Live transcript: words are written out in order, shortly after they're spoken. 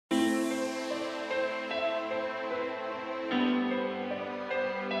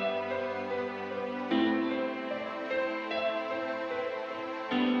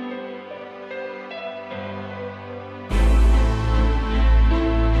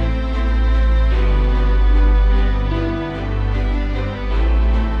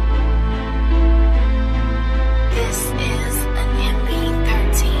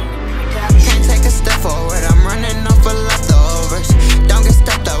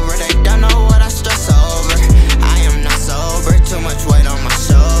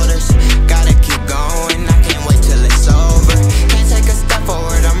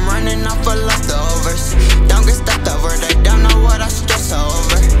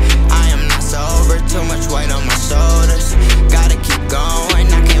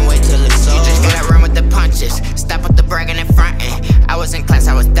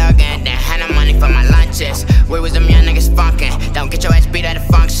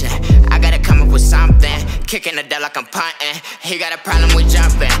cash, yeah. I gotta come up with something, kicking the dead like I'm punting. He got a problem with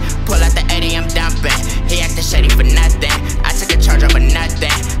jumping, pull out the 80, I'm dumping. He acting shady for nothing, I took a charge over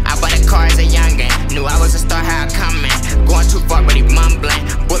nothing. I bought a car as a youngin', knew I was a star, how I coming. Going too far but he mumbling,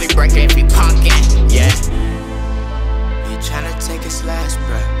 bully breaker if he punkin', yeah. He tryna take his last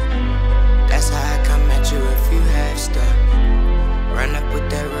breath, that's how I come at you if you half step. Run up with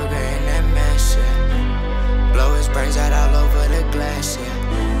that Ruger and that mash, yeah. Blow his brains out all over the glass, yeah.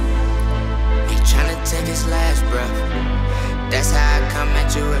 He tryna take his last breath, that's how I come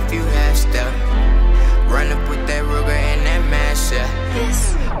at you if you half step. Run up with that Ruger and that mash, yeah.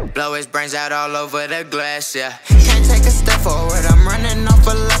 Blow his brains out all over the glass, yeah. Can't take a step forward, I'm running off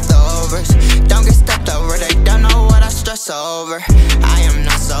of leftovers. Don't get stepped over, they don't know what I stress over. I am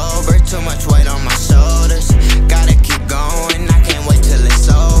not sober, too much weight on my shoulders. Gotta keep going, I can't wait till it's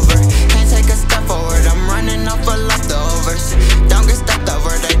over. Can't take a step forward, I'm running off of leftovers. Don't get stepped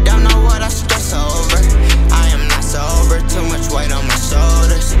over, they don't know what I stress over. I am not sober, too much weight on my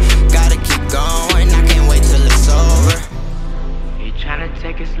shoulders. Gotta keep going, I can't wait till it's over. He tryna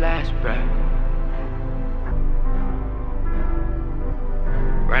take his last breath,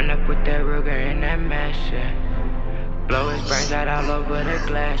 run up with that Ruger and that mash, yeah. Blow his brains out all over the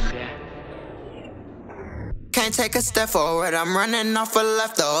glass, yeah. Can't take a step forward, I'm running off of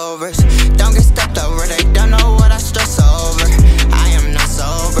leftovers. Don't get stepped over, they don't know what I stress over.